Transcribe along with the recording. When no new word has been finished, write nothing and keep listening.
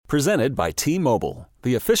Presented by T-Mobile,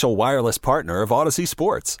 the official wireless partner of Odyssey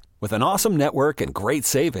Sports. With an awesome network and great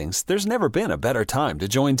savings, there's never been a better time to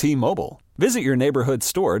join T-Mobile. Visit your neighborhood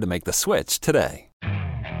store to make the switch today.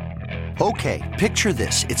 Okay, picture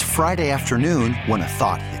this. It's Friday afternoon when a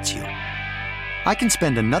thought hits you. I can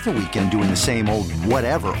spend another weekend doing the same old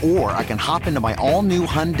whatever, or I can hop into my all-new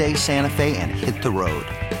Hyundai Santa Fe and hit the road.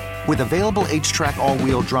 With available H-Track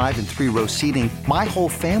all-wheel drive and 3-row seating, my whole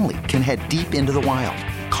family can head deep into the wild.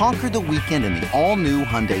 Conquer the weekend in the all-new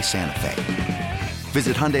Hyundai Santa Fe.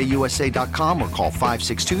 Visit HyundaiUSA.com or call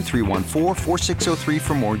 562-314-4603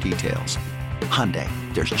 for more details. Hyundai,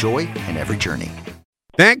 there's joy in every journey.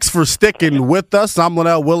 Thanks for sticking with us. I'm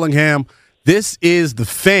Linnell Willingham. This is The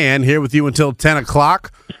Fan, here with you until 10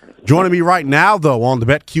 o'clock. Joining me right now, though, on the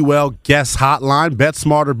BetQL guest hotline, Bet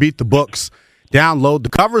Smarter, Beat the Books. Download the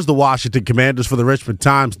covers, the Washington Commanders for the Richmond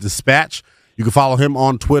Times-Dispatch. You can follow him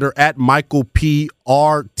on Twitter at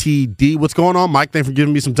MichaelPRTD. What's going on, Mike? Thanks for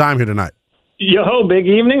giving me some time here tonight. Yo, big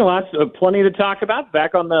evening. Plenty to talk about.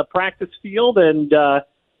 Back on the practice field, and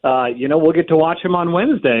we'll get to watch him on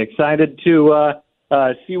Wednesday. Excited to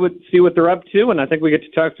see what they're up to, and I think we get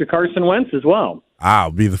to talk to Carson Wentz as well.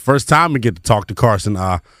 It'll be the first time we get to talk to Carson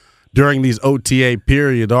during these OTA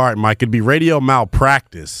period. All right, Mike, it'd be radio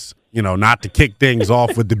malpractice, not to kick things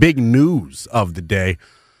off with the big news of the day.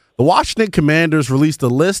 The Washington Commanders released a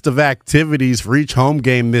list of activities for each home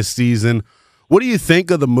game this season. What do you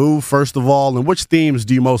think of the move, first of all, and which themes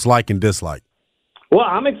do you most like and dislike? Well,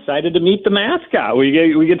 I'm excited to meet the mascot. We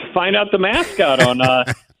get to find out the mascot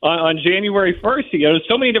on January 1st. There's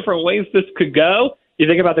so many different ways this could go. You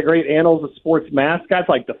think about the great annals of sports mascots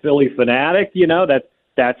like the Philly Fanatic,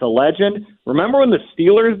 that's a legend. Remember when the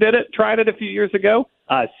Steelers tried it a few years ago?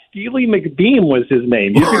 Steely McBeam was his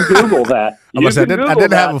name. You can Google that. I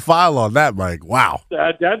didn't have a file on that, Mike. Wow.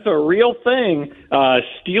 That's a real thing.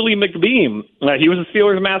 Steely McBeam. He was a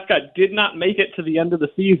Steelers mascot, did not make it to the end of the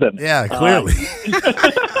season. Yeah, clearly.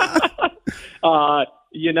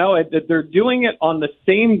 They're doing it on the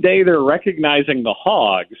same day they're recognizing the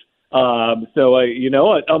Hogs. A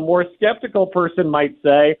more skeptical person might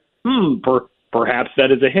say, perhaps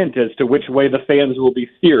that is a hint as to which way the fans will be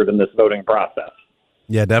steered in this voting process.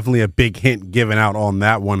 Yeah, definitely a big hint given out on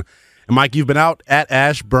that one. And, Mike, you've been out at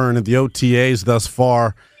Ashburn at the OTAs thus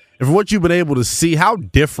far. And from what you've been able to see, how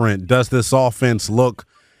different does this offense look?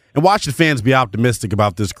 And why should fans be optimistic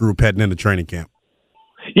about this group heading into training camp?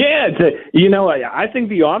 Yeah, I think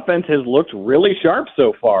the offense has looked really sharp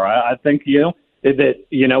so far. I think, we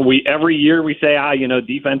every year we say,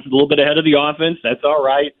 defense is a little bit ahead of the offense. That's all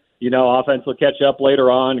right. Offense will catch up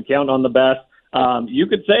later on and count on the best. You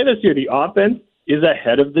could say this year, the offense is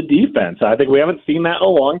ahead of the defense. I think we haven't seen that in a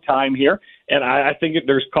long time here, and I think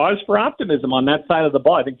there's cause for optimism on that side of the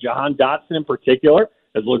ball. I think Jahan Dotson in particular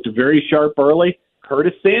has looked very sharp early.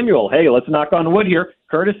 Curtis Samuel, hey, let's knock on wood here.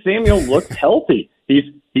 Curtis Samuel looks healthy. He's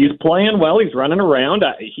playing well. He's running around.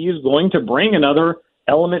 He's going to bring another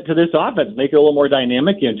element to this offense, make it a little more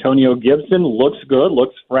dynamic. Antonio Gibson looks good,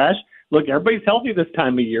 looks fresh. Look, everybody's healthy this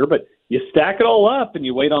time of year, but you stack it all up and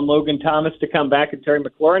you wait on Logan Thomas to come back and Terry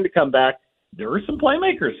McLaurin to come back. There are some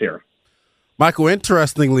playmakers here. Michael,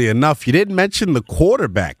 interestingly enough, you didn't mention the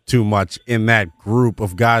quarterback too much in that group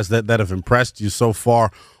of guys that have impressed you so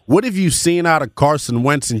far. What have you seen out of Carson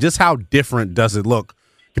Wentz, and just how different does it look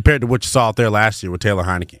compared to what you saw out there last year with Taylor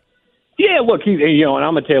Heineke? Yeah, look, and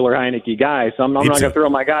I'm a Taylor Heineke guy, so I'm not going to throw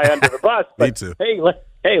my guy under the bus. But Me too.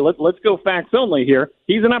 Let's go facts only here.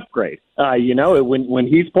 He's an upgrade. When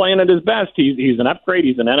he's playing at his best, he's an upgrade.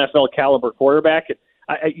 He's an NFL caliber quarterback.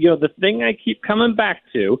 The thing I keep coming back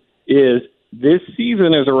to is this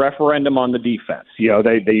season is a referendum on the defense.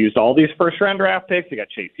 They used all these first-round draft picks. You got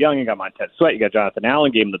Chase Young, you got Montez Sweat, you got Jonathan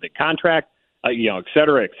Allen, gave him the big contract, et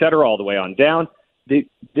cetera, all the way on down. They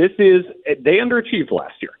underachieved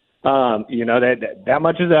last year. That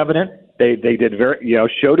much is evident. They did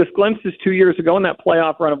showed us glimpses 2 years ago in that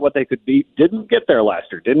playoff run of what they could be. Didn't get there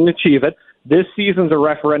last year. Didn't achieve it. This season's a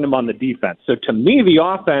referendum on the defense. So to me, the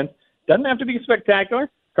offense doesn't have to be spectacular.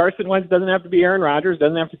 Carson Wentz doesn't have to be Aaron Rodgers,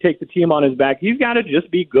 doesn't have to take the team on his back. He's got to just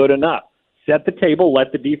be good enough. Set the table,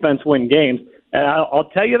 let the defense win games. And I'll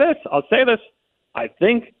tell you this, I'll say this, I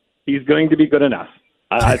think he's going to be good enough.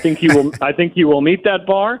 I think he will. I think he will meet that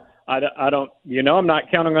bar. I don't. I'm not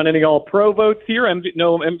counting on any All-Pro votes here,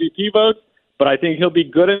 no MVP votes, but I think he'll be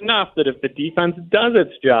good enough that if the defense does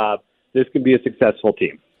its job, this could be a successful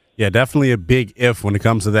team. Yeah, definitely a big if when it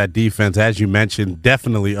comes to that defense. As you mentioned,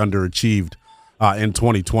 definitely underachieved in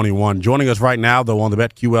 2021. Joining us right now, though, on the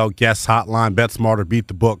BetQL guest hotline, Bet Smarter, Beat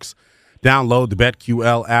the Books. Download the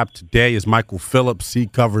BetQL app today is Michael Phillips. He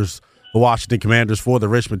covers the Washington Commanders for the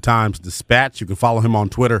Richmond Times-Dispatch. You can follow him on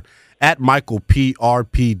Twitter at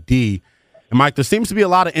MichaelPRPD. And, Mike, there seems to be a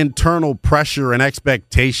lot of internal pressure and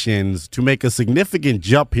expectations to make a significant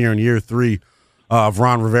jump here in year 3 of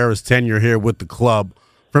Ron Rivera's tenure here with the club.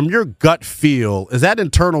 From your gut feel, is that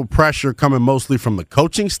internal pressure coming mostly from the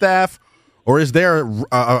coaching staff, or is there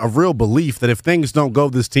a real belief that if things don't go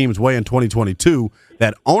this team's way in 2022,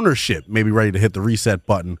 that ownership may be ready to hit the reset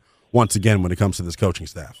button once again when it comes to this coaching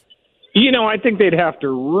staff? I think they'd have to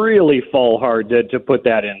really fall hard to put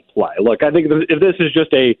that in play. Look, I think if this is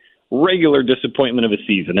just a regular disappointment of a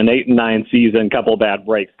season, an 8-9 season, couple of bad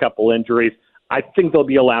breaks, couple injuries, I think they'll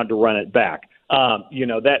be allowed to run it back.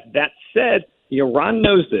 That said, Ron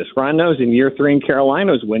knows this. Ron knows in year 3 in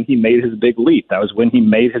Carolina was when he made his big leap. That was when he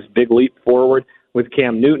made his big leap forward with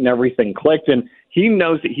Cam Newton. Everything clicked, and he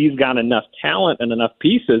knows that he's got enough talent and enough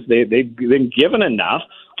pieces. They've been given enough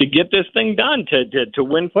to get this thing done to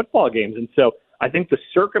win football games. And so I think the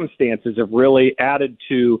circumstances have really added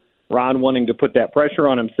to Ron wanting to put that pressure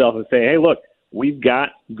on himself and say, hey, look, we've got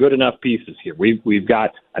good enough pieces here. We've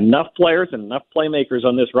got enough players and enough playmakers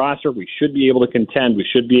on this roster. We should be able to contend. We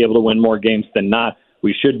should be able to win more games than not.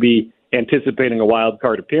 We should be anticipating a wild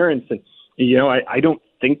card appearance. And, I don't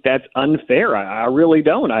think that's unfair. I really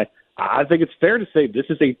don't. I think it's fair to say this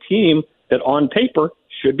is a team that on paper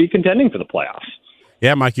should be contending for the playoffs.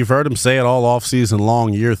 Yeah, Mike, you've heard him say it all offseason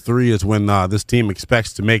long. Year 3 is when this team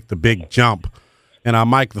expects to make the big jump. And,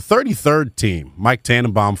 Mike, the 33rd team, Mike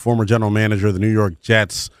Tannenbaum, former general manager of the New York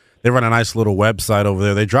Jets, they run a nice little website over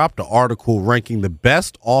there. They dropped an article ranking the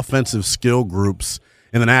best offensive skill groups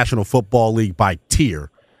in the National Football League by tier.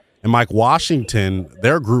 And, Mike, Washington,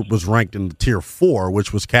 their group was ranked in tier 4,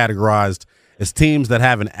 which was categorized as teams that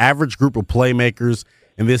have an average group of playmakers,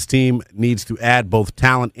 and this team needs to add both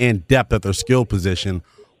talent and depth at their skill position.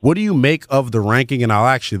 What do you make of the ranking? And I'll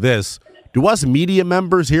ask you this. Do us media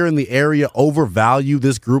members here in the area overvalue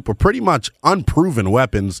this group of pretty much unproven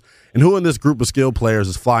weapons? And who in this group of skill players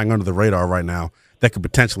is flying under the radar right now that could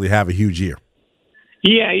potentially have a huge year?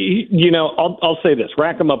 Yeah, I'll say this.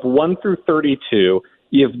 Rack them up 1 through 32.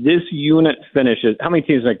 If this unit finishes, how many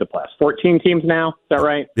teams make the playoffs? 14 teams now? Is that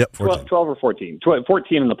right? Yep, 14. 12 or 14?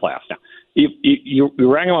 14 in the playoffs now. If you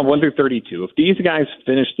rank them up 1 through 32, if these guys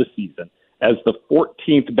finish the season as the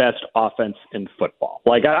 14th best offense in football,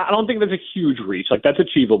 I don't think that's a huge reach. That's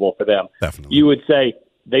achievable for them. Definitely. You would say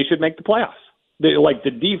they should make the playoffs.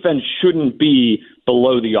 The defense shouldn't be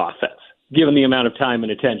below the offense, given the amount of time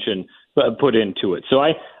and attention put into it. So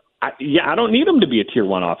I don't need them to be a tier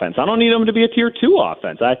 1 offense. I don't need them to be a tier 2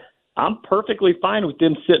 offense. I'm perfectly fine with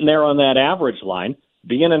them sitting there on that average line,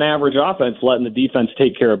 being an average offense, letting the defense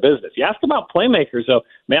take care of business. You ask about playmakers, though,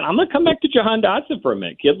 man, I'm going to come back to Jahan Dotson for a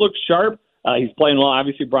minute. Kid looks sharp. He's playing well.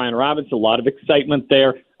 Obviously, Brian Robinson, a lot of excitement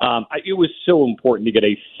there. It was so important to get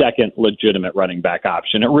a second legitimate running back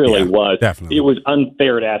option. It really was. Definitely. It was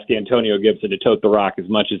unfair to ask Antonio Gibson to tote the rock as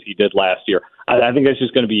much as he did last year. I think that's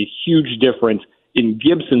just going to be a huge difference in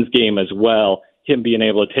Gibson's game as well, him being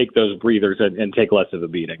able to take those breathers and take less of a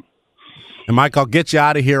beating. And, Mike, I'll get you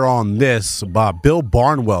out of here on this. Bill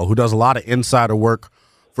Barnwell, who does a lot of insider work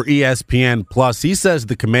for ESPN Plus, he says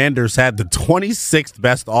the Commanders had the 26th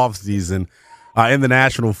best offseason in the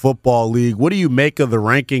National Football League. What do you make of the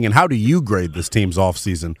ranking, and how do you grade this team's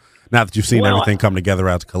offseason now that you've seen everything come together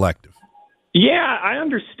as a collective? Yeah, I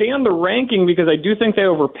understand the ranking because I do think they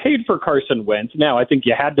overpaid for Carson Wentz. Now, I think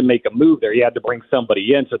you had to make a move there. You had to bring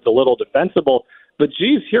somebody in, so it's a little defensible. But,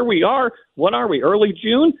 geez, here we are. What are we, early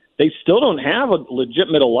June? They still don't have a legit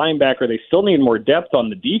middle linebacker. They still need more depth on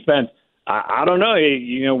the defense. I don't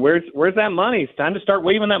know. Where's that money? It's time to start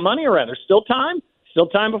waving that money around. There's still time. Still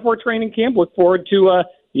time before training camp. Look forward to,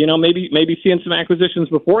 maybe seeing some acquisitions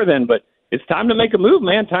before then. But it's time to make a move,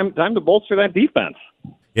 man. Time to bolster that defense.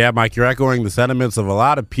 Yeah, Mike, you're echoing the sentiments of a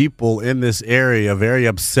lot of people in this area, very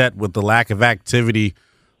upset with the lack of activity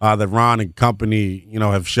that Ron and company,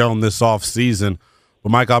 have shown this offseason.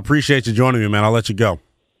 But, Mike, I appreciate you joining me, man. I'll let you go.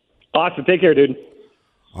 Awesome. Take care, dude.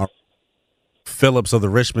 Phillips of the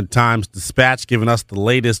Richmond Times-Dispatch giving us the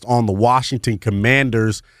latest on the Washington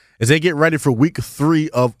Commanders as they get ready for week 3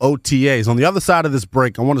 of OTAs. On the other side of this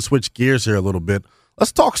break, I want to switch gears here a little bit.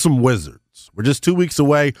 Let's talk some Wizards. We're just 2 weeks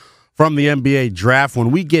away from the NBA draft. When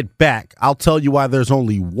we get back, I'll tell you why there's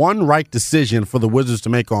only one right decision for the Wizards to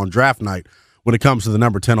make on draft night when it comes to the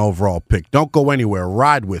number 10 overall pick. Don't go anywhere.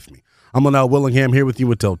 Ride with me. I'm Linnell Willingham here with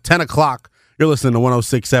you until 10 o'clock. You're listening to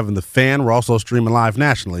 106.7 The Fan. We're also streaming live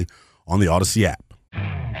nationally on the Odyssey app.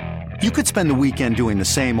 You could spend the weekend doing the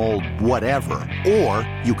same old whatever, or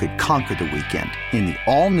you could conquer the weekend in the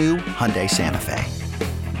all-new Hyundai Santa Fe.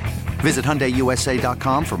 Visit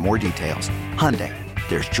HyundaiUSA.com for more details. Hyundai,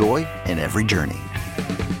 there's joy in every journey.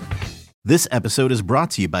 This episode is brought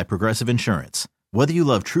to you by Progressive Insurance. Whether you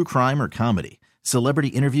love true crime or comedy, celebrity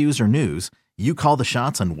interviews or news, you call the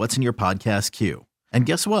shots on what's in your podcast queue. And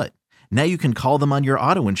guess what? Now you can call them on your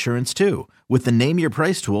auto insurance too with the Name Your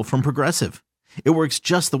Price tool from Progressive. It works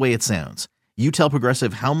just the way it sounds. You tell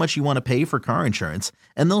Progressive how much you want to pay for car insurance,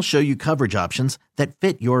 and they'll show you coverage options that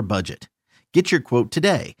fit your budget. Get your quote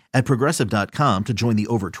today at Progressive.com to join the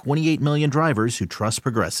over 28 million drivers who trust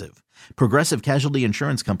Progressive. Progressive Casualty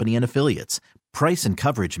Insurance Company and Affiliates. Price and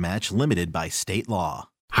coverage match limited by state law.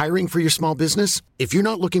 Hiring for your small business? If you're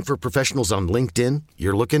not looking for professionals on LinkedIn,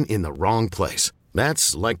 you're looking in the wrong place.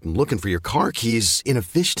 That's like looking for your car keys in a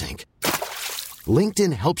fish tank.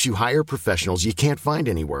 LinkedIn helps you hire professionals you can't find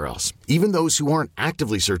anywhere else, even those who aren't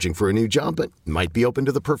actively searching for a new job but might be open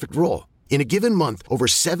to the perfect role. In a given month, over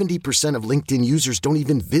 70% of LinkedIn users don't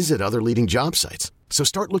even visit other leading job sites. So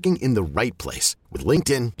start looking in the right place. With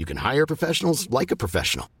LinkedIn, you can hire professionals like a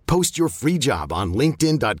professional. Post your free job on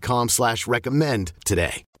linkedin.com/recommend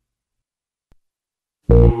today.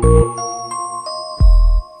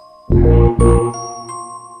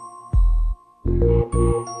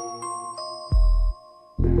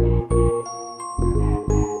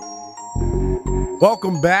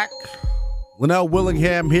 Welcome back. Linnell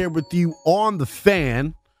Willingham here with you on The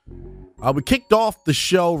Fan. We kicked off the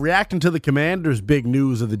show reacting to the Commanders' big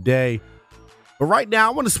news of the day. But right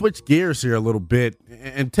now, I want to switch gears here a little bit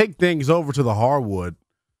and take things over to the hardwood.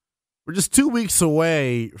 We're just 2 weeks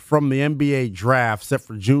away from the NBA draft set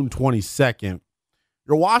for June 22nd.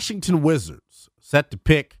 Your Washington Wizards set to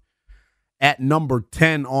pick at number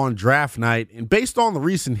 10 on draft night. And based on the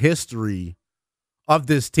recent history of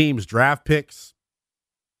this team's draft picks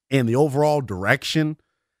and the overall direction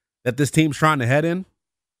that this team's trying to head in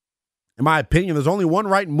my opinion, there's only one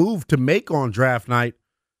right move to make on draft night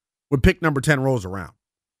when pick number 10 rolls around.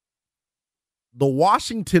 The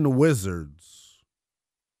Washington Wizards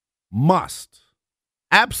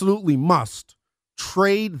absolutely must,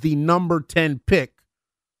 trade the number 10 pick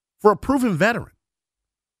for a proven veteran.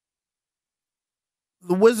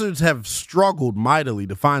 The Wizards have struggled mightily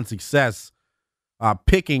to find success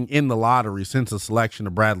picking in the lottery since the selection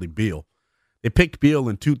of Bradley Beal. They picked Beal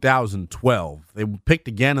in 2012. They picked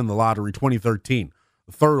again in the lottery 2013.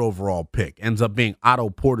 The third overall pick ends up being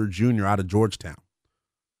Otto Porter Jr. out of Georgetown.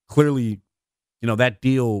 Clearly, that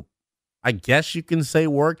deal, I guess you can say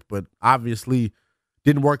worked, but obviously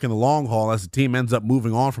didn't work in the long haul as the team ends up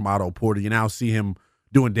moving on from Otto Porter. You now see him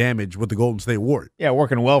doing damage with the Golden State Warriors. Yeah,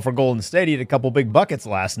 working well for Golden State. He had a couple big buckets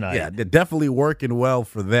last night. Yeah, they're definitely working well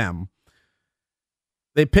for them.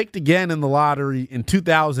 They picked again in the lottery in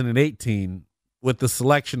 2018 with the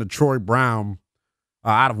selection of Troy Brown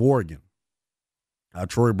out of Oregon.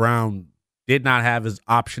 Troy Brown did not have his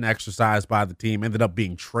option exercised by the team, ended up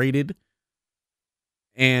being traded.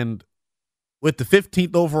 And with the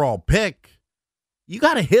 15th overall pick, you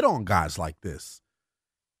got to hit on guys like this.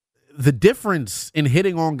 The difference in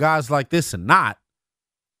hitting on guys like this and not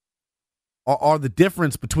are the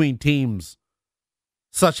difference between teams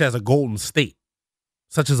such as a Golden State,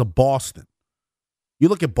 such as a Boston. You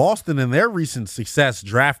look at Boston and their recent success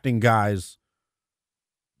drafting guys,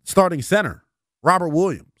 starting center, Robert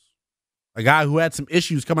Williams, a guy who had some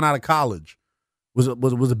issues coming out of college, was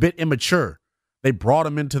a bit immature. They brought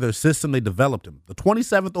him into their system. They developed him. The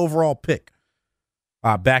 27th overall pick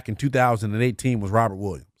back in 2018 was Robert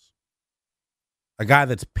Williams, a guy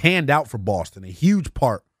that's panned out for Boston, a huge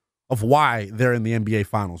part of why they're in the NBA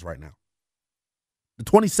Finals right now. The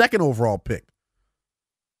 22nd overall pick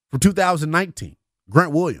for 2019,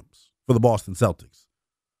 Grant Williams for the Boston Celtics.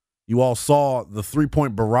 You all saw the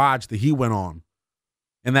three-point barrage that he went on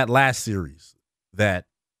in that last series that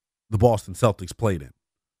the Boston Celtics played in.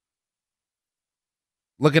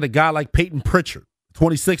 Look at a guy like Peyton Pritchard,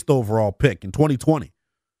 26th overall pick in 2020.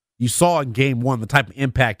 You saw in game one the type of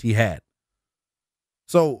impact he had.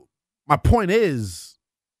 So my point is,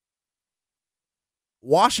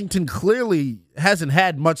 Washington clearly hasn't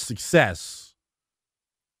had much success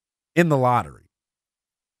in the lottery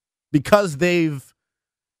because they've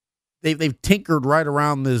tinkered right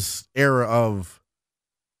around this era of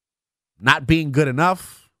not being good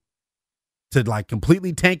enough to like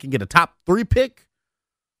completely tank and get a top 3 pick,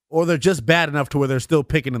 or they're just bad enough to where they're still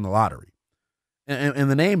picking in the lottery. And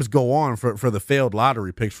the names go on for the failed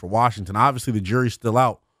lottery picks for Washington. Obviously, the jury's still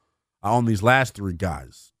out on these last 3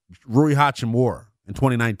 guys. Rui Hachimura in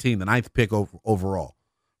 2019, the 9th pick overall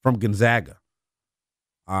from Gonzaga.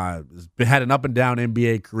 Has had an up-and-down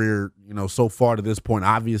NBA career, so far to this point.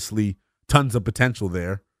 Obviously, tons of potential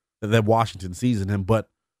there that Washington sees in him. But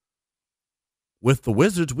with the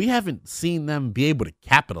Wizards, we haven't seen them be able to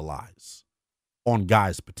capitalize on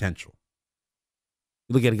guys' potential.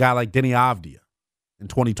 You look at a guy like Denny Avdia in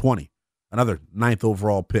 2020, another 9th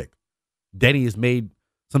overall pick. Denny has made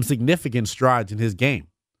some significant strides in his game.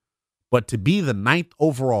 But to be the 9th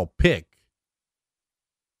overall pick,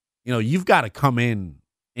 you've got to come in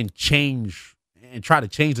and change and try to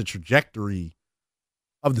change the trajectory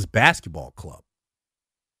of this basketball club.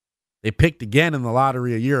 They picked again in the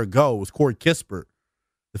lottery a year ago. It was Corey Kispert,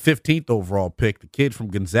 the 15th overall pick, the kid from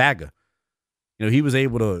Gonzaga. He was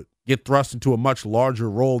able to get thrust into a much larger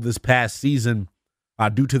role this past season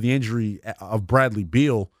due to the injury of Bradley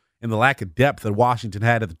Beal and the lack of depth that Washington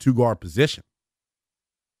had at the two-guard position.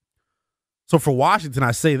 So for Washington,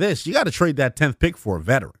 I say this, you got to trade that 10th pick for a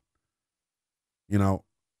veteran.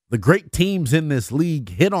 The great teams in this league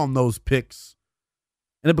hit on those picks,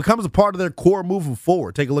 and it becomes a part of their core moving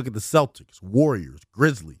forward. Take a look at the Celtics, Warriors,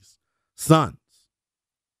 Grizzlies, Suns.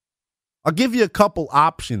 I'll give you a couple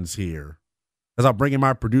options here as I'll bring in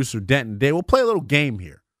my producer, Denton Day. We'll play a little game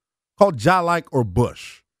here called Ja Like or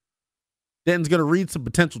Bush. Denton's going to read some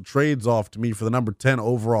potential trades off to me for the number 10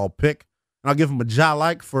 overall pick, and I'll give him a Ja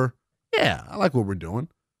Like for, yeah, I like what we're doing,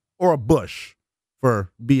 or a Bush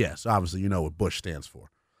for BS. Obviously, you know what Bush stands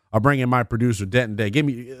for. I'll bring in my producer, Denton Day.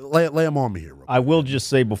 Lay him on me here. I will just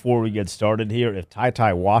say before we get started here, if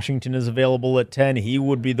Ty Washington is available at 10, he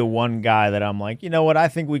would be the one guy that I'm like, you know what, I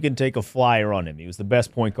think we can take a flyer on him. He was the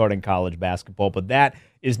best point guard in college basketball, but that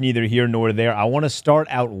is neither here nor there. I want to start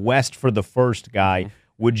out west for the first guy.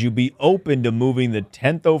 Would you be open to moving the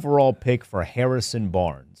 10th overall pick for Harrison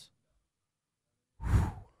Barnes?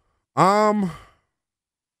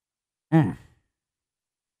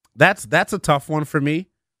 That's a tough one for me.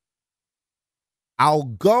 I'll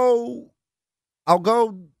go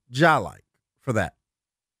Ja Like for that.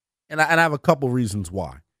 And I have a couple reasons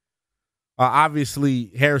why.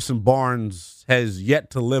 Obviously, Harrison Barnes has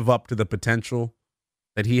yet to live up to the potential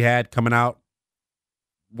that he had coming out.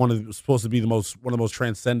 Supposed to be one of the most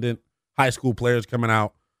transcendent high school players coming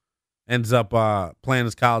out. Ends up playing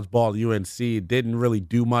his college ball at UNC. Didn't really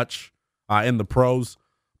do much in the pros.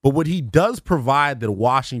 But what he does provide that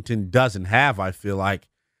Washington doesn't have, I feel like,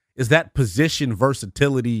 is that position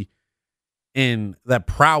versatility and that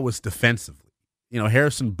prowess defensively.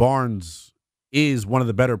 Harrison Barnes is one of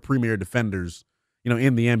the better premier defenders,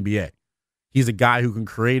 in the NBA. He's a guy who can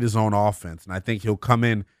create his own offense, and I think he'll come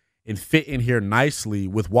in and fit in here nicely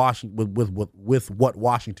with what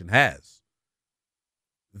Washington has.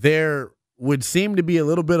 There would seem to be a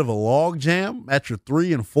little bit of a log jam at your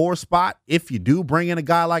 3 and 4 spot if you do bring in a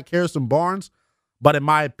guy like Harrison Barnes. But in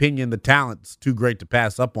my opinion, the talent's too great to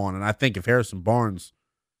pass up on. And I think if Harrison Barnes,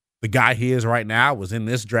 the guy he is right now, was in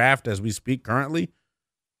this draft as we speak currently,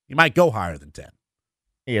 he might go higher than 10.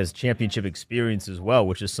 He has championship experience as well,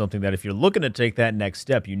 which is something that if you're looking to take that next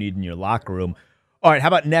step, you need in your locker room. All right, how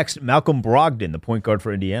about next, Malcolm Brogdon, the point guard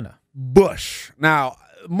for Indiana? Bush. Now,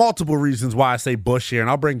 multiple reasons why I say Bush here, and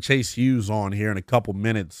I'll bring Chase Hughes on here in a couple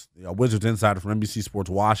minutes, a Wizards insider from NBC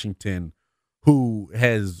Sports Washington, who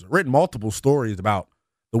has written multiple stories about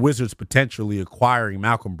the Wizards potentially acquiring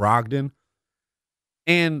Malcolm Brogdon.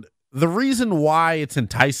 And the reason why it's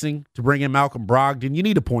enticing to bring in Malcolm Brogdon, you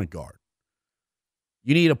need a point guard.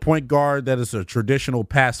 You need a point guard that is a traditional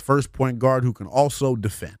pass-first point guard who can also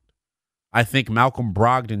defend. I think Malcolm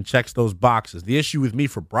Brogdon checks those boxes. The issue with me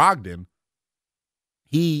for Brogdon,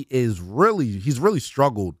 he's really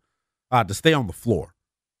struggled to stay on the floor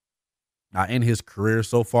in his career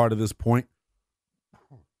so far to this point.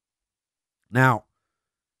 Now,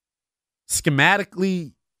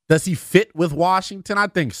 schematically, does he fit with Washington? I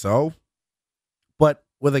think so. But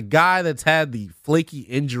with a guy that's had the flaky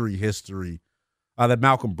injury history that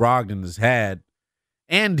Malcolm Brogdon has had,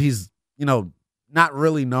 and he's, not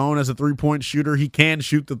really known as a three-point shooter. He can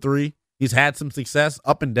shoot the three. He's had some success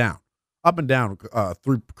up and down,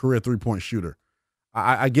 career three-point shooter.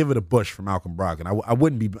 I give it a Bush for Malcolm Brogdon. I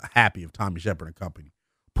wouldn't be happy if Tommy Shepard and company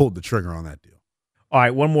pulled the trigger on that deal. All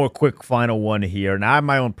right, one more quick final one here. Now, I have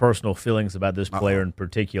my own personal feelings about this player in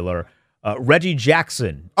particular. Reggie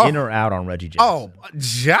Jackson, in or out on Reggie Jackson?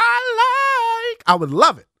 Ja Like. I would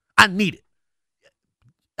love it. I need it.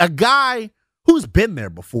 A guy who's been there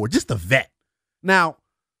before, just a vet. Now,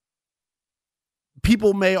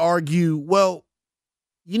 people may argue, well,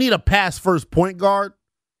 you need a pass-first point guard.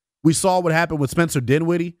 We saw what happened with Spencer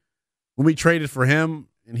Dinwiddie when we traded for him,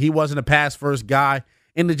 and he wasn't a pass-first guy.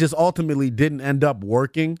 And it just ultimately didn't end up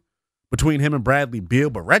working between him and Bradley Beal.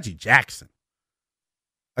 But Reggie Jackson,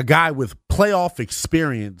 a guy with playoff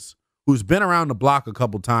experience who's been around the block a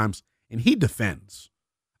couple times, and he defends.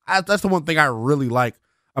 That's the one thing I really like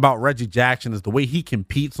about Reggie Jackson is the way he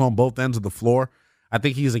competes on both ends of the floor. I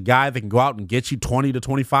think he's a guy that can go out and get you 20 to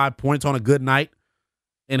 25 points on a good night.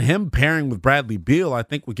 And him pairing with Bradley Beal, I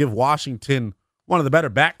think, would give Washington one of the better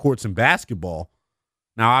backcourts in basketball.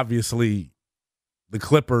 Now, obviously, the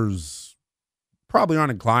Clippers probably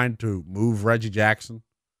aren't inclined to move Reggie Jackson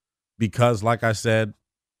because, like I said,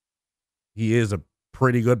 he is a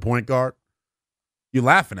pretty good point guard. You're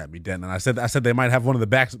laughing at me, Denton. I said they might have one of the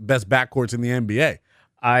best backcourts in the NBA.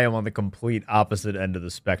 I am on the complete opposite end of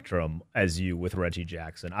the spectrum as you with Reggie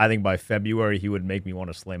Jackson. I think by February he would make me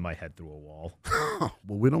want to slam my head through a wall.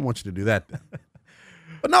 Well, we don't want you to do that then.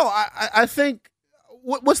 But no, I think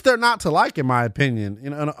what's there not to like, in my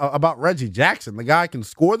opinion, about Reggie Jackson? The guy can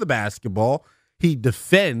score the basketball. He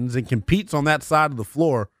defends and competes on that side of the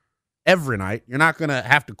floor every night. You're not going to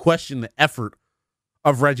have to question the effort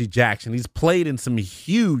of Reggie Jackson. He's played in some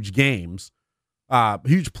huge games.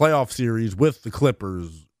 Huge playoff series with the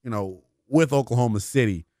Clippers, with Oklahoma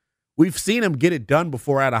City. We've seen him get it done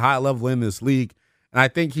before at a high level in this league, and I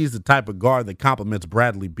think he's the type of guard that complements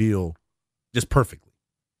Bradley Beal just perfectly.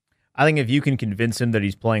 I think if you can convince him that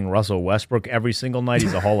he's playing Russell Westbrook every single night,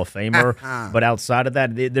 he's a Hall of Famer. But outside of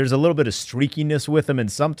that, there's a little bit of streakiness with him, and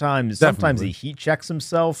sometimes he heat checks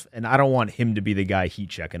himself, and I don't want him to be the guy heat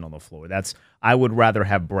checking on the floor. I would rather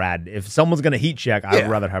have Brad. If someone's going to heat check, I would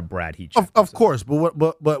rather have Brad heat check. Of course,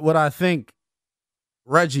 but what I think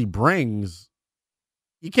Reggie brings,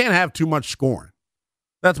 you can't have too much scoring.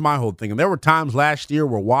 That's my whole thing. And there were times last year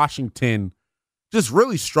where Washington just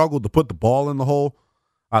really struggled to put the ball in the hole.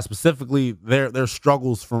 Specifically, their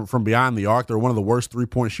struggles from beyond the arc. They're one of the worst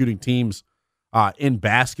three-point shooting teams in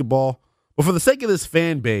basketball. But for the sake of this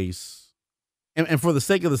fan base and for the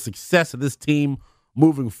sake of the success of this team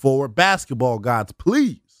moving forward, basketball gods,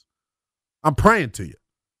 please, I'm praying to you,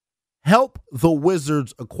 help the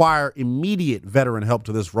Wizards acquire immediate veteran help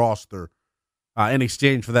to this roster in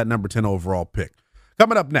exchange for that number 10 overall pick.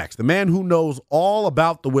 Coming up next, the man who knows all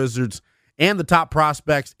about the Wizards and the top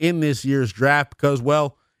prospects in this year's draft because,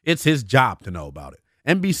 well, it's his job to know about it.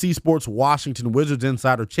 NBC Sports Washington Wizards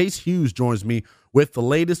insider Chase Hughes joins me with the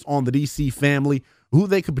latest on the DC family, who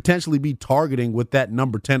they could potentially be targeting with that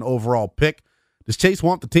number 10 overall pick. Does Chase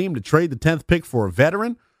want the team to trade the 10th pick for a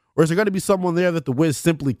veteran, or is there going to be someone there that the Wiz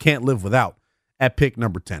simply can't live without at pick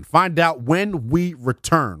number 10? Find out when we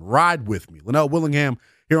return. Ride with me. Linnell Willingham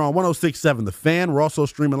here on 106.7 The Fan. We're also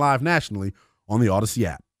streaming live nationally on the Odyssey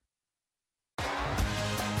app.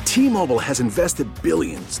 T-Mobile has invested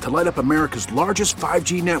billions to light up America's largest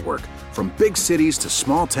 5G network, from big cities to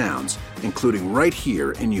small towns, including right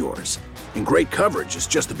here in yours. And great coverage is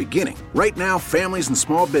just the beginning. Right now, families and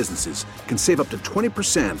small businesses can save up to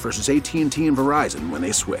 20% versus AT&T and Verizon when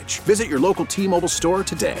they switch. Visit your local T-Mobile store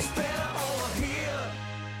today.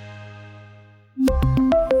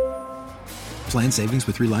 Plan savings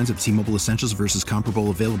with 3 lines of T-Mobile Essentials versus comparable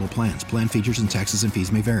available plans. Plan features and taxes and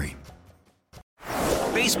fees may vary.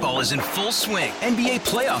 Baseball is in full swing. NBA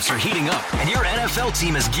playoffs are heating up, and your NFL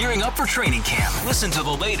team is gearing up for training camp. Listen to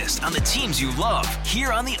the latest on the teams you love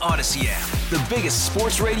here on the Odyssey app. The biggest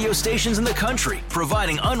sports radio stations in the country,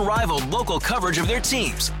 providing unrivaled local coverage of their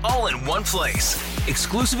teams, all in one place.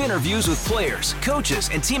 Exclusive interviews with players, coaches,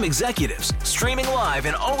 and team executives, streaming live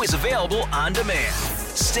and always available on demand.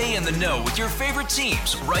 Stay in the know with your favorite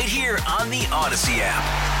teams right here on the Odyssey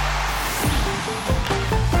app.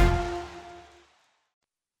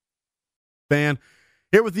 Fan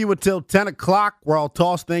here with you until 10 o'clock, where I'll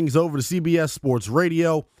toss things over to CBS Sports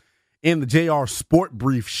Radio in the JR Sport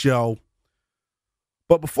Brief show.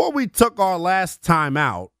 But before we took our last time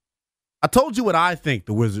out, I told you what I think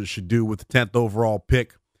the Wizards should do with the 10th overall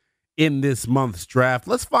pick in this month's draft.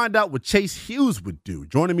 Let's find out what Chase Hughes would do.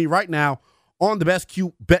 Joining me right now on the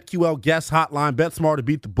BetQL guest hotline, Bet Smart to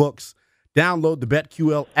beat the books. Download the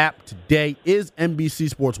BetQL app today. Is NBC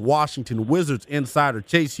Sports Washington Wizards insider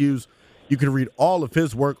Chase Hughes. You can read all of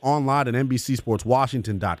his work online at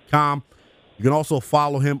NBCSportsWashington.com. You can also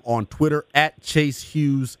follow him on Twitter at Chase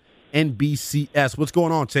Hughes NBCS. What's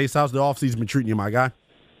going on, Chase? How's the offseason been treating you, my guy?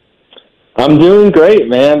 I'm doing great,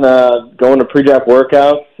 man. Going to pre-draft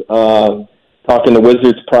workouts, talking to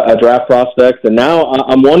Wizards draft prospects, and now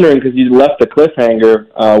I'm wondering, because you left the cliffhanger,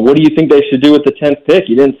 what do you think they should do with the 10th pick?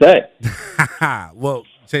 You didn't say. Well,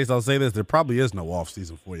 Chase, I'll say this. There probably is no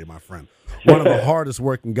offseason for you, my friend. One of the hardest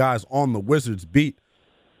working guys on the Wizards beat.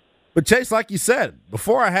 But Chase, like you said,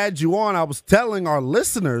 before I had you on, I was telling our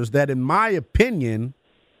listeners that in my opinion,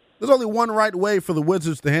 there's only one right way for the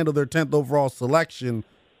Wizards to handle their 10th overall selection,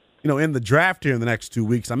 in the draft here in the next 2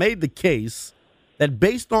 weeks. I made the case that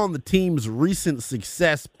based on the team's recent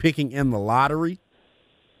success picking in the lottery,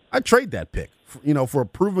 I'd trade that pick, for a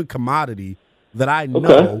proven commodity that I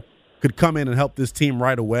know could come in and help this team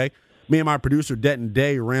right away. Me and my producer, Denton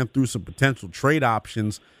Day, ran through some potential trade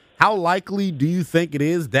options. How likely do you think it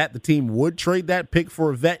is that the team would trade that pick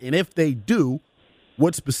for a vet? And if they do,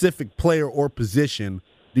 what specific player or position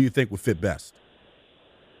do you think would fit best?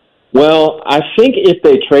 Well, I think if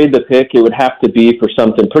they trade the pick, it would have to be for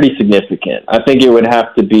something pretty significant. I think it would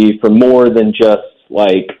have to be for more than just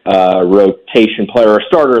like a rotation player or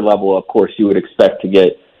starter level, of course, you would expect to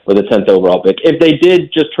get with a 10th overall pick. If they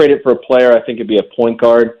did just trade it for a player, I think it'd be a point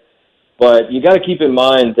guard. But you got to keep in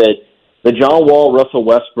mind that the John Wall, Russell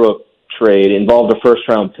Westbrook trade involved a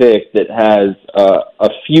first-round pick that has a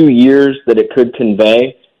few years that it could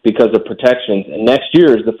convey because of protections, and next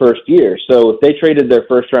year is the first year. So if they traded their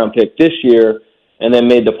first-round pick this year and then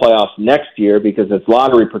made the playoffs next year because it's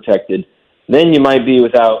lottery protected, then you might be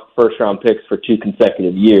without first-round picks for 2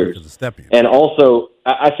 consecutive years. And also,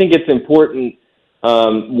 I think it's important,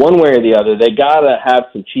 one way or the other, they got to have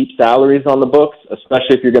some cheap salaries on the books,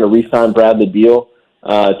 especially if you're going to re-sign Bradley Beal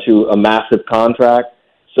to a massive contract.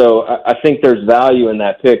 So I think there's value in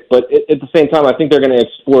that pick. But at the same time, I think they're going to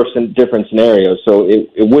explore some different scenarios, so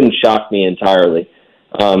it wouldn't shock me entirely.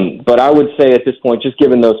 But I would say at this point, just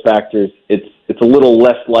given those factors, it's a little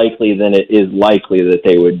less likely than it is likely that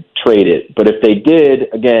they would trade it. But if they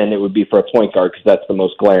did, again, it would be for a point guard because that's the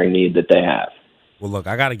most glaring need that they have. Well, look,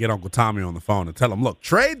 I got to get Uncle Tommy on the phone and tell him, look,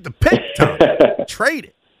 trade the pick, Tommy. Trade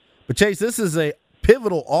it. But, Chase, this is a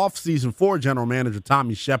pivotal offseason for general manager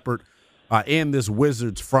Tommy Shepard and this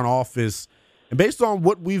Wizards front office. And based on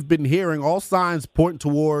what we've been hearing, all signs point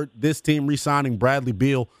toward this team re-signing Bradley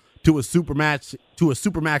Beal to a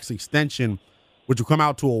supermax extension, which will come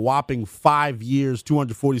out to a whopping 5 years,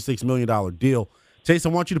 $246 million deal. Chase, I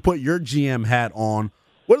want you to put your GM hat on.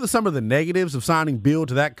 What are some of the negatives of signing Beal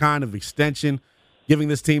to that kind of extension, giving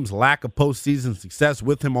this team's lack of postseason success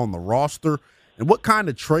with him on the roster? And what kind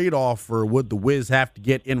of trade offer would the Wiz have to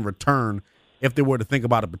get in return if they were to think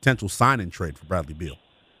about a potential sign-in trade for Bradley Beal?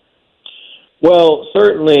 Well,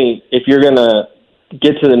 certainly if you're going to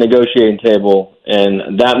get to the negotiating table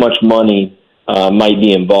and that much money might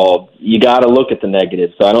be involved, you got to look at the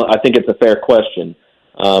negatives. So I think it's a fair question.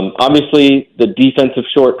 Obviously, the defensive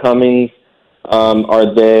shortcomings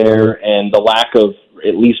are there, and the lack of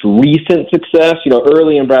at least recent success.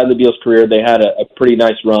 Early in Bradley Beal's career, they had a pretty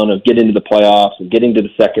nice run of getting to the playoffs and getting to the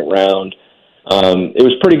second round. It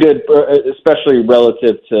was pretty good, especially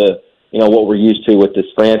relative to what we're used to with this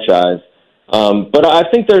franchise. But I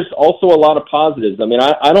think there's also a lot of positives. I mean,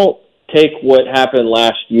 I don't take what happened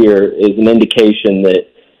last year as an indication that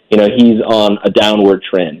he's on a downward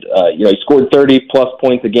trend. He scored 30-plus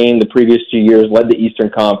points a game the previous 2 years, led the Eastern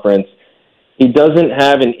Conference. He doesn't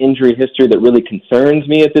have an injury history that really concerns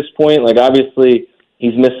me at this point. Like, obviously,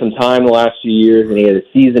 he's missed some time the last few years, and he had a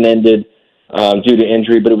season ended due to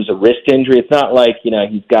injury, but it was a wrist injury. It's not like,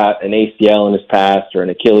 he's got an ACL in his past or an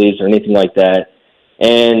Achilles or anything like that.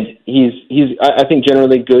 And he's I think,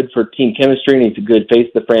 generally good for team chemistry, and he's a good face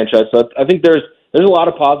of the franchise. So I think there's a lot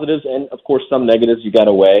of positives and, of course, some negatives you got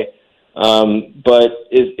to weigh. But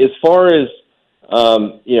as far as,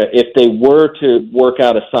 if they were to work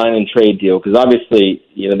out a sign-and-trade deal, because obviously,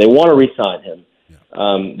 they want to re-sign him.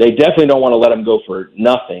 They definitely don't want to let him go for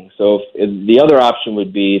nothing. So if the other option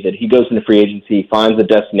would be that he goes into free agency, finds a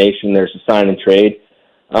destination, there's a sign-and-trade.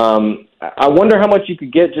 I wonder how much you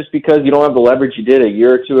could get just because you don't have the leverage you did a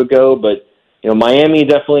year or two ago. But, Miami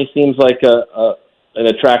definitely seems like an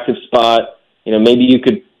attractive spot. Maybe you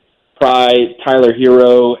could pry Tyler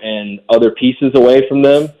Hero and other pieces away from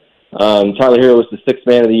them. Tyler Hero was the 6th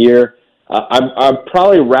man of the year. I'd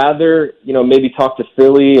probably rather, maybe talk to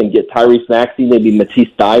Philly and get Tyrese Maxey, maybe Matisse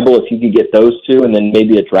Thybulle if you could get those two, and then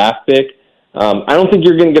maybe a draft pick. I don't think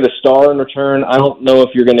you're going to get a star in return. I don't know if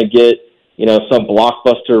you're going to get, some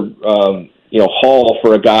blockbuster, haul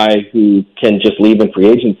for a guy who can just leave in free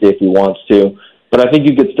agency if he wants to. But I think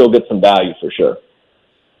you could still get some value for sure.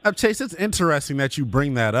 Chase, it's interesting that you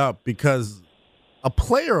bring that up because a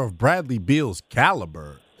player of Bradley Beal's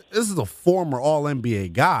caliber, this is a former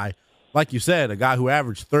All-NBA guy, like you said, a guy who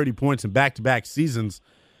averaged 30 points in back-to-back seasons.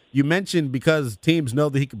 You mentioned because teams know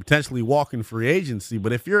that he could potentially walk in free agency,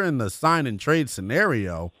 but if you're in the sign-and-trade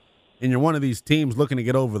scenario and you're one of these teams looking to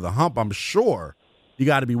get over the hump, I'm sure you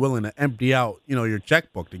got to be willing to empty out, your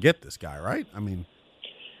checkbook to get this guy, right? I mean,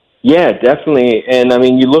 yeah, definitely. And,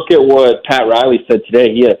 you look at what Pat Riley said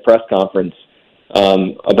today. He had a press conference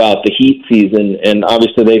about the Heat season, and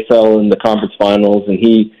obviously they fell in the conference finals, and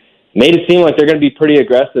he made it seem like they're going to be pretty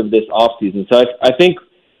aggressive this offseason. So I think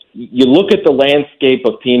you look at the landscape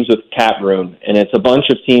of teams with cap room, and it's a bunch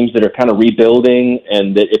of teams that are kind of rebuilding,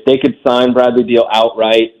 and that if they could sign Bradley Beal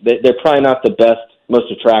outright, they're probably not the best,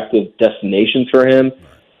 most attractive destinations for him.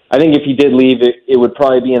 I think if he did leave, it would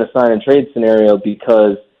probably be in a sign and trade scenario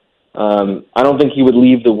because I don't think he would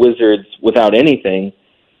leave the Wizards without anything.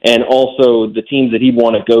 And also the teams that he'd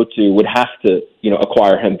want to go to would have to,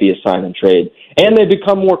 acquire him via sign and trade. And they've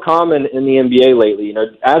become more common in the NBA lately.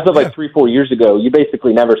 As of 3-4 years ago, you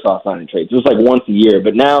basically never saw sign and trades. It was like once a year,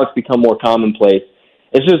 but now it's become more commonplace.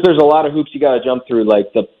 It's just there's a lot of hoops you got to jump through.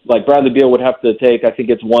 Like Bradley Beal would have to take, I think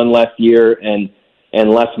it's one less year and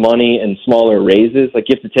less money and smaller raises. Like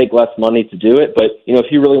you have to take less money to do it. But if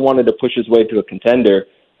he really wanted to push his way to a contender,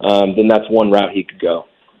 then that's one route he could go.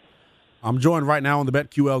 I'm joined right now on the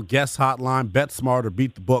BetQL guest hotline. Bet smart or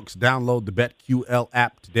beat the books. Download the BetQL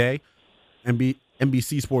app today.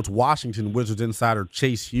 NBC Sports Washington Wizards insider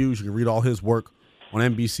Chase Hughes. You can read all his work on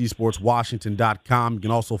NBCSportsWashington.com. You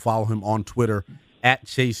can also follow him on Twitter at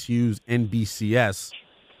Chase Hughes NBCS.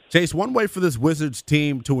 Chase, one way for this Wizards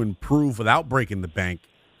team to improve without breaking the bank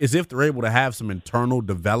is if they're able to have some internal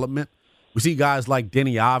development. We see guys like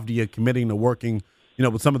Denny Avdia committing to working,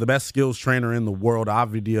 with some of the best skills trainer in the world.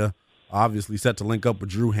 Avdia obviously set to link up with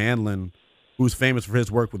Drew Hanlen, who's famous for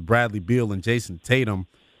his work with Bradley Beal and Jason Tatum.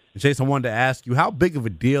 And Chase, I wanted to ask you, how big of a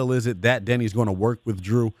deal is it that Denny's going to work with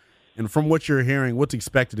Drew? And from what you're hearing, what's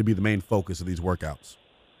expected to be the main focus of these workouts?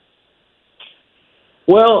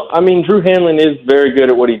 Well, Drew Hanlen is very good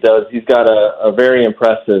at what he does. He's got a very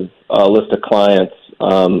impressive list of clients,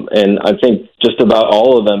 and I think just about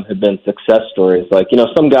all of them have been success stories. Like,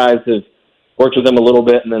 some guys have worked with him a little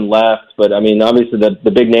bit and then left, but obviously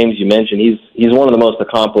the big names you mentioned, he's one of the most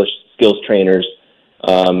accomplished skills trainers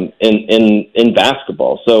in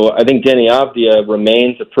basketball. So I think Denny Avdia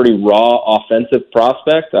remains a pretty raw offensive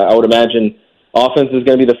prospect. I would imagine offense is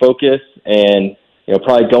going to be the focus, and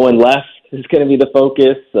probably going left is going to be the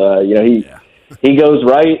focus. He goes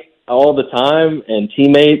right all the time, and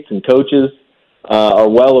teammates and coaches are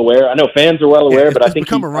well aware. I know fans are well aware, but I think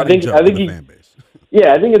it's a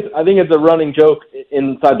running joke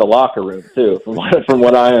inside the locker room too. From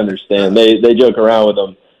what I understand, they joke around with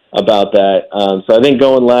him about that. So I think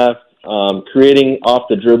going left, creating off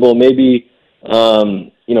the dribble, maybe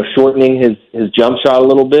shortening his jump shot a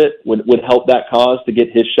little bit would help that cause to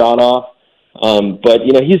get his shot off. But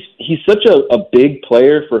he's such a big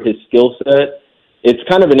player for his skill set. It's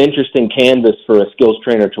kind of an interesting canvas for a skills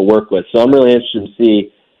trainer to work with. So I'm really interested to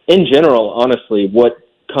see, in general, honestly, what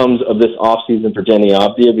comes of this offseason for Denny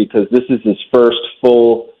Avdia, because this is his first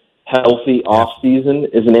full, healthy offseason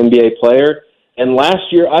as an NBA player. And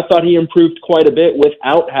last year, I thought he improved quite a bit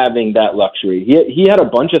without having that luxury. He had a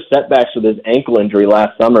bunch of setbacks with his ankle injury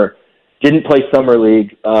last summer. Didn't play summer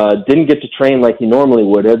league, didn't get to train like he normally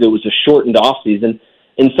would have. It was a shortened offseason,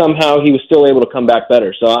 and somehow he was still able to come back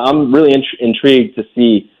better. So I'm really intrigued to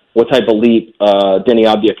see what type of leap Denny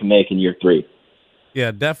Avdia can make in year 3.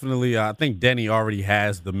 Yeah, definitely. I think Denny already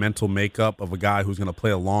has the mental makeup of a guy who's going to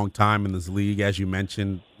play a long time in this league, as you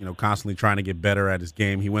mentioned, constantly trying to get better at his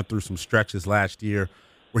game. He went through some stretches last year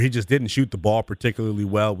where he just didn't shoot the ball particularly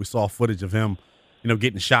well. We saw footage of him,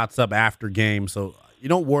 getting shots up after games. So you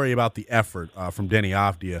don't worry about the effort from Denny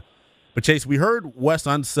Avdia. But, Chase, we heard Wes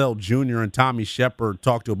Unseld Jr. and Tommy Shepard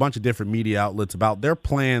talk to a bunch of different media outlets about their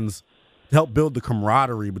plans to help build the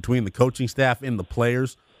camaraderie between the coaching staff and the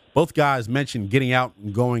players. Both guys mentioned getting out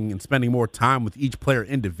and going and spending more time with each player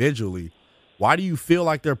individually. Why do you feel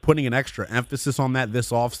like they're putting an extra emphasis on that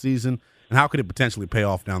this offseason, and how could it potentially pay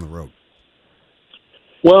off down the road?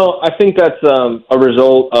 Well, I think that's a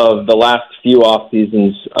result of the last few off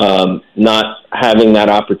seasons not having that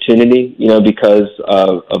opportunity, because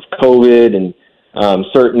of COVID and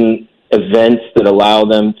certain events that allow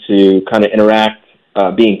them to kind of interact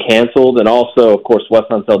being canceled. And also, of course, Wes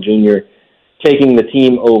Unseld Jr. taking the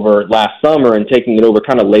team over last summer and taking it over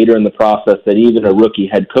kind of later in the process that even a rookie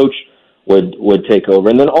head coach would take over.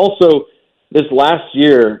 And then also this last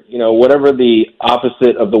year, whatever the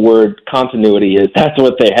opposite of the word continuity is, that's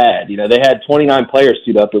what they had. They had 29 players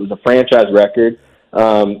suit up. It was a franchise record.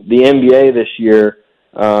 The NBA this year,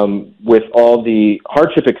 with all the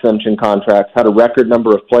hardship exemption contracts, had a record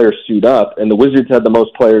number of players suit up, and the Wizards had the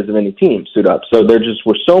most players of any team suit up. So there just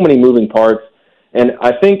were so many moving parts. And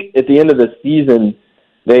I think at the end of the season,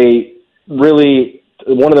 they really,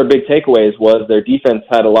 one of their big takeaways was their defense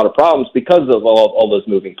had a lot of problems because of all those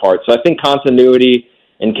moving parts. So I think continuity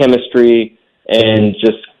and chemistry and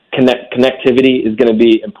just connectivity is going to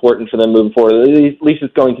be important for them moving forward. At least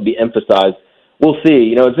it's going to be emphasized. We'll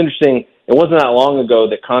see. It's interesting. it wasn't that long ago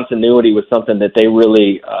that continuity was something that they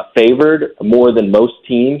really favored more than most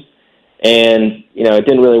teams. And, it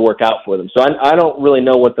didn't really work out for them. So I don't really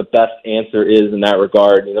know what the best answer is in that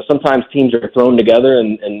regard. Sometimes teams are thrown together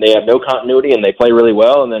and they have no continuity and they play really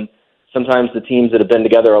well. And then sometimes the teams that have been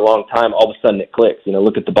together a long time, all of a sudden it clicks.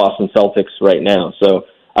 Look at the Boston Celtics right now. So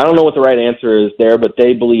I don't know what the right answer is there, but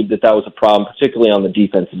they believe that was a problem, particularly on the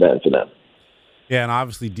defensive end for them. Yeah, and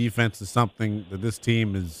obviously defense is something that this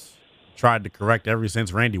team has tried to correct ever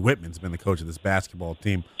since Randy Whitman's been the coach of this basketball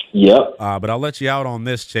team. Yep. But I'll let you out on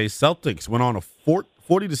this, Chase. Celtics went on a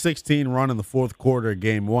 40-16 run in the fourth quarter of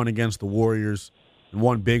Game 1 against the Warriors and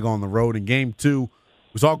won big on the road. In Game 2,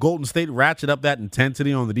 we saw Golden State ratchet up that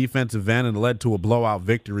intensity on the defensive end and led to a blowout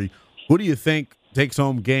victory. Who do you think takes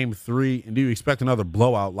home Game 3, and do you expect another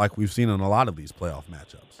blowout like we've seen in a lot of these playoff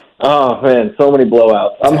matchups? Oh, man, so many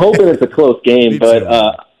blowouts. I'm hoping it's a close game, but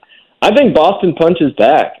I think Boston punches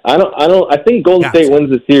back. I think Golden State wins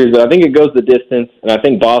the series, but I think it goes the distance, and I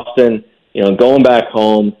think Boston, going back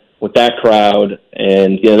home with that crowd,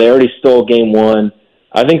 and they already stole Game 1.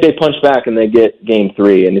 I think they punch back and they get Game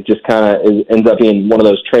 3, and it just kind of ends up being one of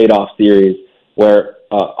those trade-off series where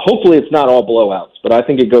hopefully it's not all blowouts, but I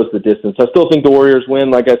think it goes the distance. I still think the Warriors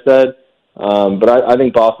win, like I said, but I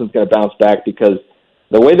think Boston's going to bounce back because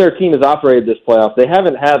the way their team has operated this playoff, they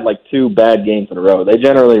haven't had like 2 bad games in a row. They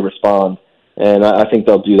generally respond, and I think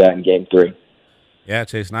they'll do that in Game 3. Yeah,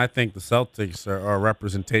 Chase, and I think the Celtics are a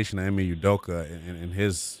representation of Ime Udoka and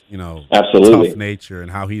his, Absolutely. tough nature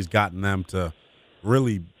and how he's gotten them to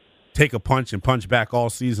really take a punch and punch back all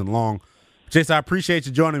season long. Chase, I appreciate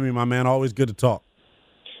you joining me, my man. Always good to talk.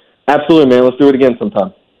 Absolutely, man. Let's do it again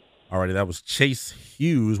sometime. All righty, that was Chase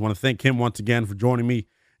Hughes. Want to thank him once again for joining me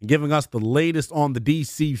and giving us the latest on the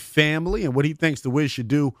DC family and what he thinks the Wiz should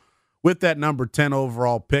do with that number 10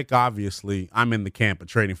 overall pick. Obviously, I'm in the camp of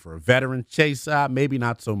trading for a veteran. Chase, maybe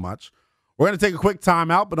not so much. We're going to take a quick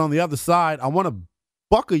timeout, but on the other side, I want to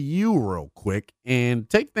buck a you real quick and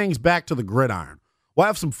take things back to the gridiron. We'll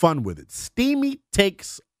have some fun with it. Steamy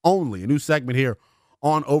Takes Only, a new segment here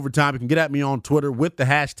on Overtime. You can get at me on Twitter with the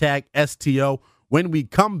hashtag STO. When we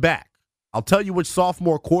come back, I'll tell you which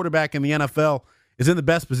sophomore quarterback in the NFL is in the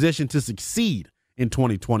best position to succeed in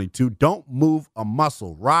 2022. Don't move a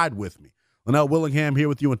muscle. Ride with me. Linnell Willingham here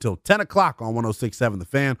with you until 10 o'clock on 106.7 The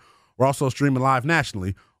Fan. We're also streaming live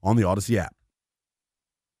nationally on the Odyssey app.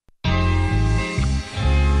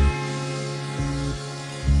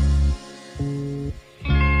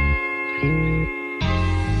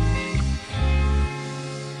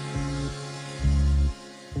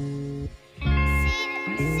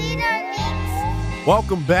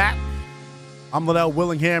 Welcome back. I'm Linnell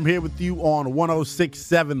Willingham here with you on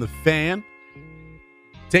 106.7 The Fan.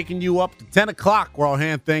 Taking you up to 10 o'clock where I'll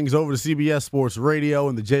hand things over to CBS Sports Radio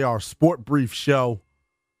and the JR Sport Brief Show.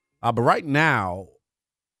 But right now, I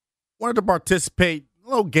wanted to participate in a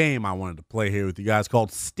little game I wanted to play here with you guys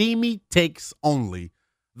called Steamy Takes Only,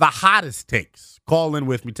 the hottest takes. Call in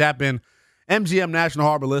with me. Tap in MGM National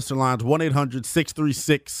Harbor Listener Lines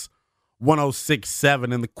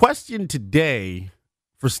 1-800-636-1067. And the question today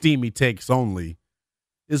for Steamy Takes Only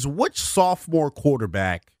is which sophomore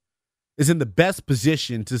quarterback is in the best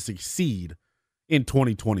position to succeed in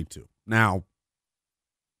 2022? Now,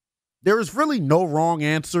 there is really no wrong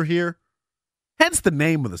answer here. Hence the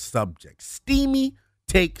name of the subject, Steamy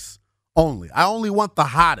Takes Only. I only want the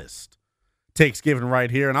hottest takes given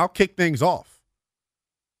right here, and I'll kick things off.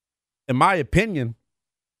 In my opinion,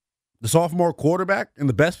 the sophomore quarterback in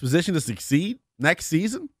the best position to succeed next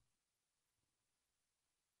season,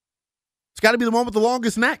 it's got to be the one with the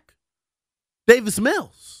longest neck, Davis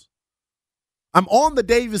Mills. I'm on the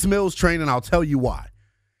Davis Mills train, and I'll tell you why.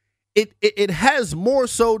 It has more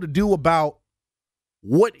so to do about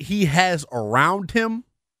what he has around him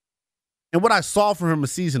and what I saw from him a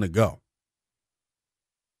season ago.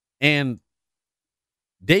 And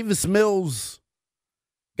Davis Mills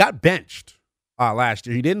got benched last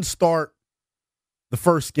year. He didn't start the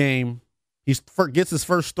first game. He gets his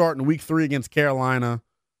first start in week 3 against Carolina,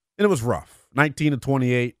 and it was rough.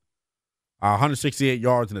 19-28, 168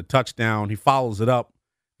 yards and a touchdown. He follows it up.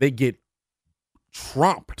 They get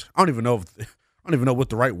trumped. I don't even know what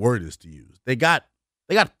the right word is to use. They got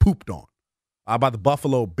pooped on by the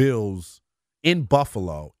Buffalo Bills in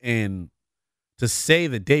Buffalo, and to say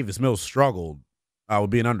that Davis Mills struggled would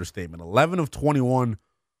be an understatement. 11 of 21,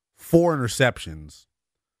 4 interceptions.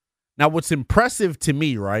 Now, what's impressive to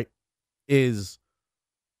me, right, is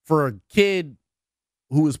for a kid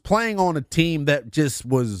who was playing on a team that just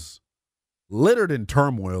was littered in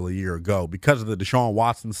turmoil a year ago because of the Deshaun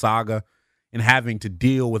Watson saga and having to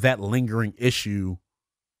deal with that lingering issue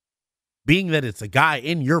being that it's a guy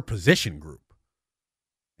in your position group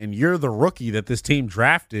and you're the rookie that this team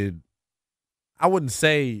drafted, I will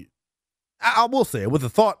say it with the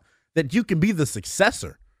thought that you can be the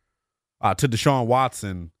successor to Deshaun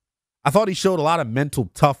Watson. I thought he showed a lot of mental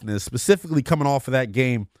toughness, specifically coming off of that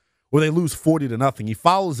game where they lose 40-0. He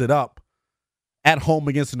follows it up at home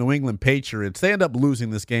against the New England Patriots. They end up losing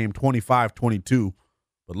this game 25-22.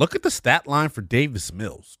 But look at the stat line for Davis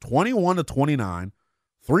Mills. 21-29,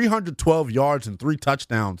 312 yards and 3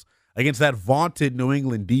 touchdowns against that vaunted New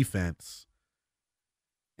England defense.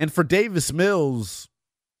 And for Davis Mills,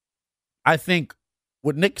 I think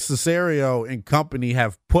what Nick Caserio and company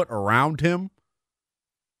have put around him,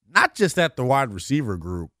 not just at the wide receiver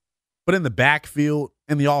group, but in the backfield,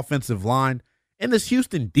 in the offensive line, and this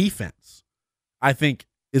Houston defense, I think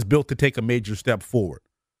is built to take a major step forward.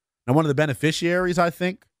 Now, one of the beneficiaries, I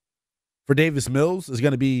think, for Davis Mills is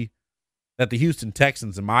going to be that the Houston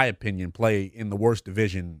Texans, in my opinion, play in the worst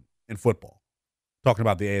division in football. Talking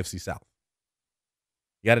about the AFC South.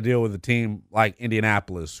 You got to deal with a team like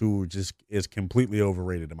Indianapolis, who just is completely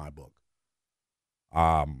overrated in my book.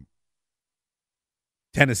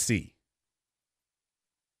 Tennessee,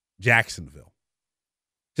 Jacksonville,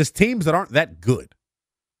 just teams that aren't that good.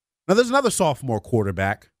 Now, there's another sophomore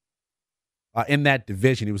quarterback in that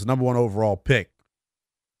division. He was the number 1 overall pick.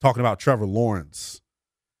 Talking about Trevor Lawrence.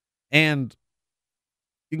 And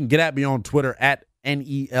you can get at me on Twitter at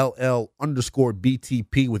NELL_BTP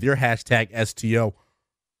with your hashtag STO.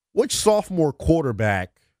 Which sophomore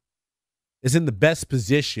quarterback is in the best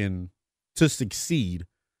position to succeed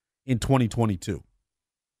in 2022?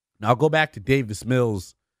 Now, I'll go back to Davis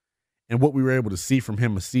Mills and what we were able to see from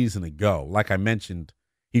him a season ago. Like I mentioned,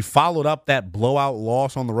 he followed up that blowout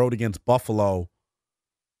loss on the road against Buffalo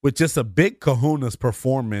with just a big kahunas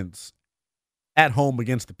performance at home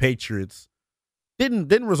against the Patriots.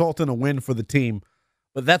 Didn't result in a win for the team,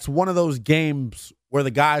 but that's one of those games where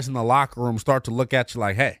the guys in the locker room start to look at you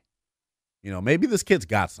like, hey, maybe this kid's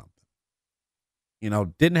got something.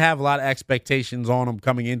 Didn't have a lot of expectations on him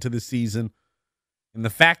coming into the season. And the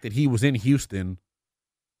fact that he was in Houston,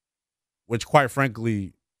 which quite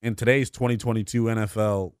frankly, in today's 2022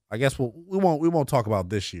 NFL, I guess we won't talk about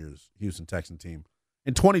this year's Houston Texan team.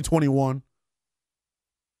 In 2021,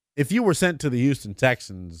 if you were sent to the Houston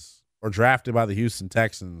Texans or drafted by the Houston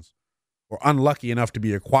Texans or unlucky enough to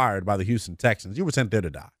be acquired by the Houston Texans, you were sent there to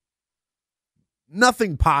die.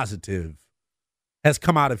 Nothing positive has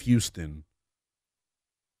come out of Houston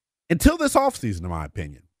until this offseason, in my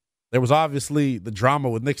opinion. There was obviously the drama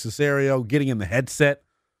with Nick Caserio getting in the headset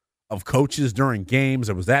of coaches during games.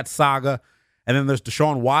 There was that saga. And then there's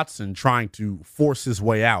Deshaun Watson trying to force his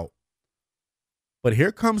way out. But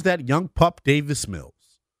here comes that young pup, Davis Mills,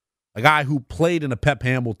 a guy who played in a Pep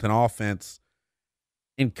Hamilton offense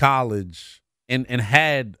in college and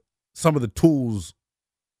had some of the tools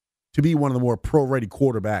to be one of the more pro-ready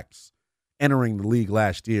quarterbacks entering the league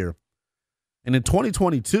last year. And in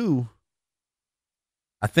 2022,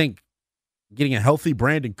 I think getting a healthy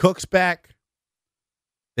Brandon Cooks back,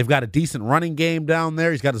 they've got a decent running game down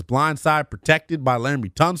there. He's got his blind side protected by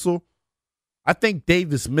Laremy Tunsil. I think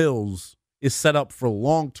Davis Mills is set up for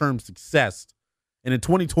long-term success. And in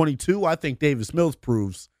 2022, I think Davis Mills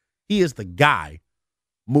proves he is the guy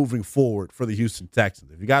moving forward for the Houston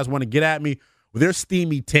Texans. If you guys want to get at me with your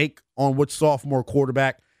steamy take on which sophomore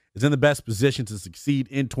quarterback is in the best position to succeed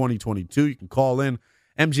in 2022, you can call in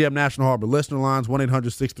MGM National Harbor listener lines,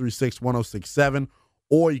 1-800-636-1067,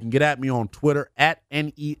 or you can get at me on Twitter at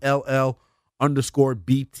NELL_BTP.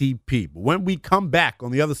 But when we come back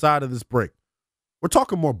on the other side of this break, we're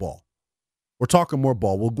talking more ball.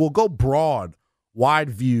 We'll go broad, wide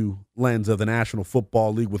view lens of the National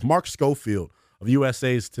Football League with Mark Schofield of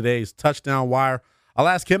USA's Today's Touchdown Wire. I'll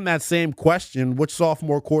ask him that same question. Which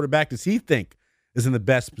sophomore quarterback does he think is in the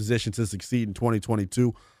best position to succeed in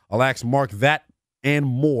 2022? I'll ask Mark that and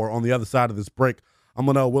more on the other side of this break. I'm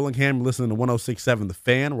Linnell Willingham. You're listening to 106.7 The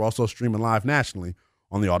Fan. We're also streaming live nationally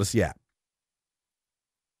on the Odyssey app.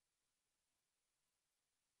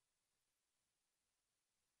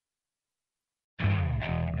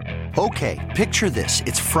 Okay, picture this.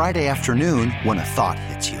 It's Friday afternoon when a thought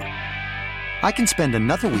hits you. I can spend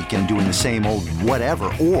another weekend doing the same old whatever,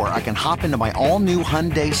 or I can hop into my all-new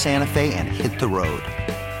Hyundai Santa Fe and hit the road.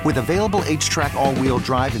 With available H-Track all-wheel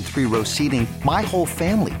drive and 3-row seating, my whole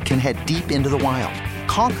family can head deep into the wild.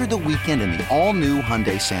 Conquer the weekend in the all-new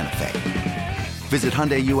Hyundai Santa Fe. Visit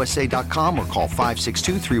HyundaiUSA.com or call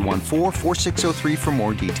 562-314-4603 for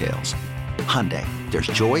more details. Hyundai, there's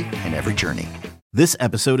joy in every journey. This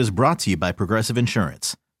episode is brought to you by Progressive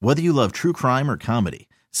Insurance. Whether you love true crime or comedy,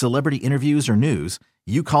 celebrity interviews or news,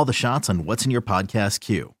 you call the shots on what's in your podcast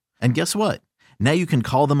queue. And guess what? Now you can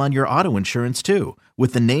call them on your auto insurance too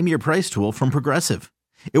with the Name Your Price tool from Progressive.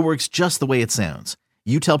 It works just the way it sounds.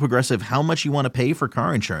 You tell Progressive how much you want to pay for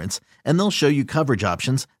car insurance, and they'll show you coverage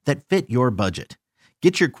options that fit your budget.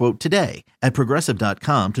 Get your quote today at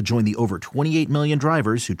Progressive.com to join the over 28 million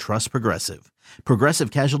drivers who trust Progressive. Progressive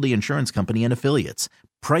Casualty Insurance Company and Affiliates.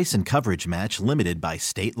 Price and coverage match limited by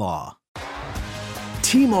state law.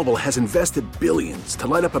 T-Mobile has invested billions to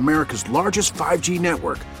light up America's largest 5G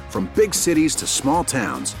network, from big cities to small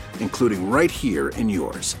towns, including right here in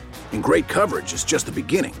yours. And great coverage is just the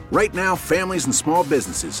beginning. Right now, families and small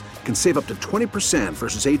businesses can save up to 20%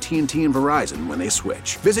 versus AT&T and Verizon when they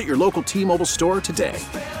switch. Visit your local T-Mobile store today.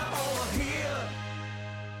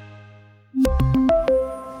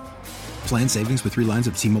 Plan savings with 3 lines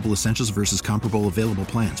of T-Mobile Essentials versus comparable available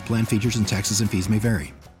plans. Plan features and taxes and fees may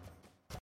vary.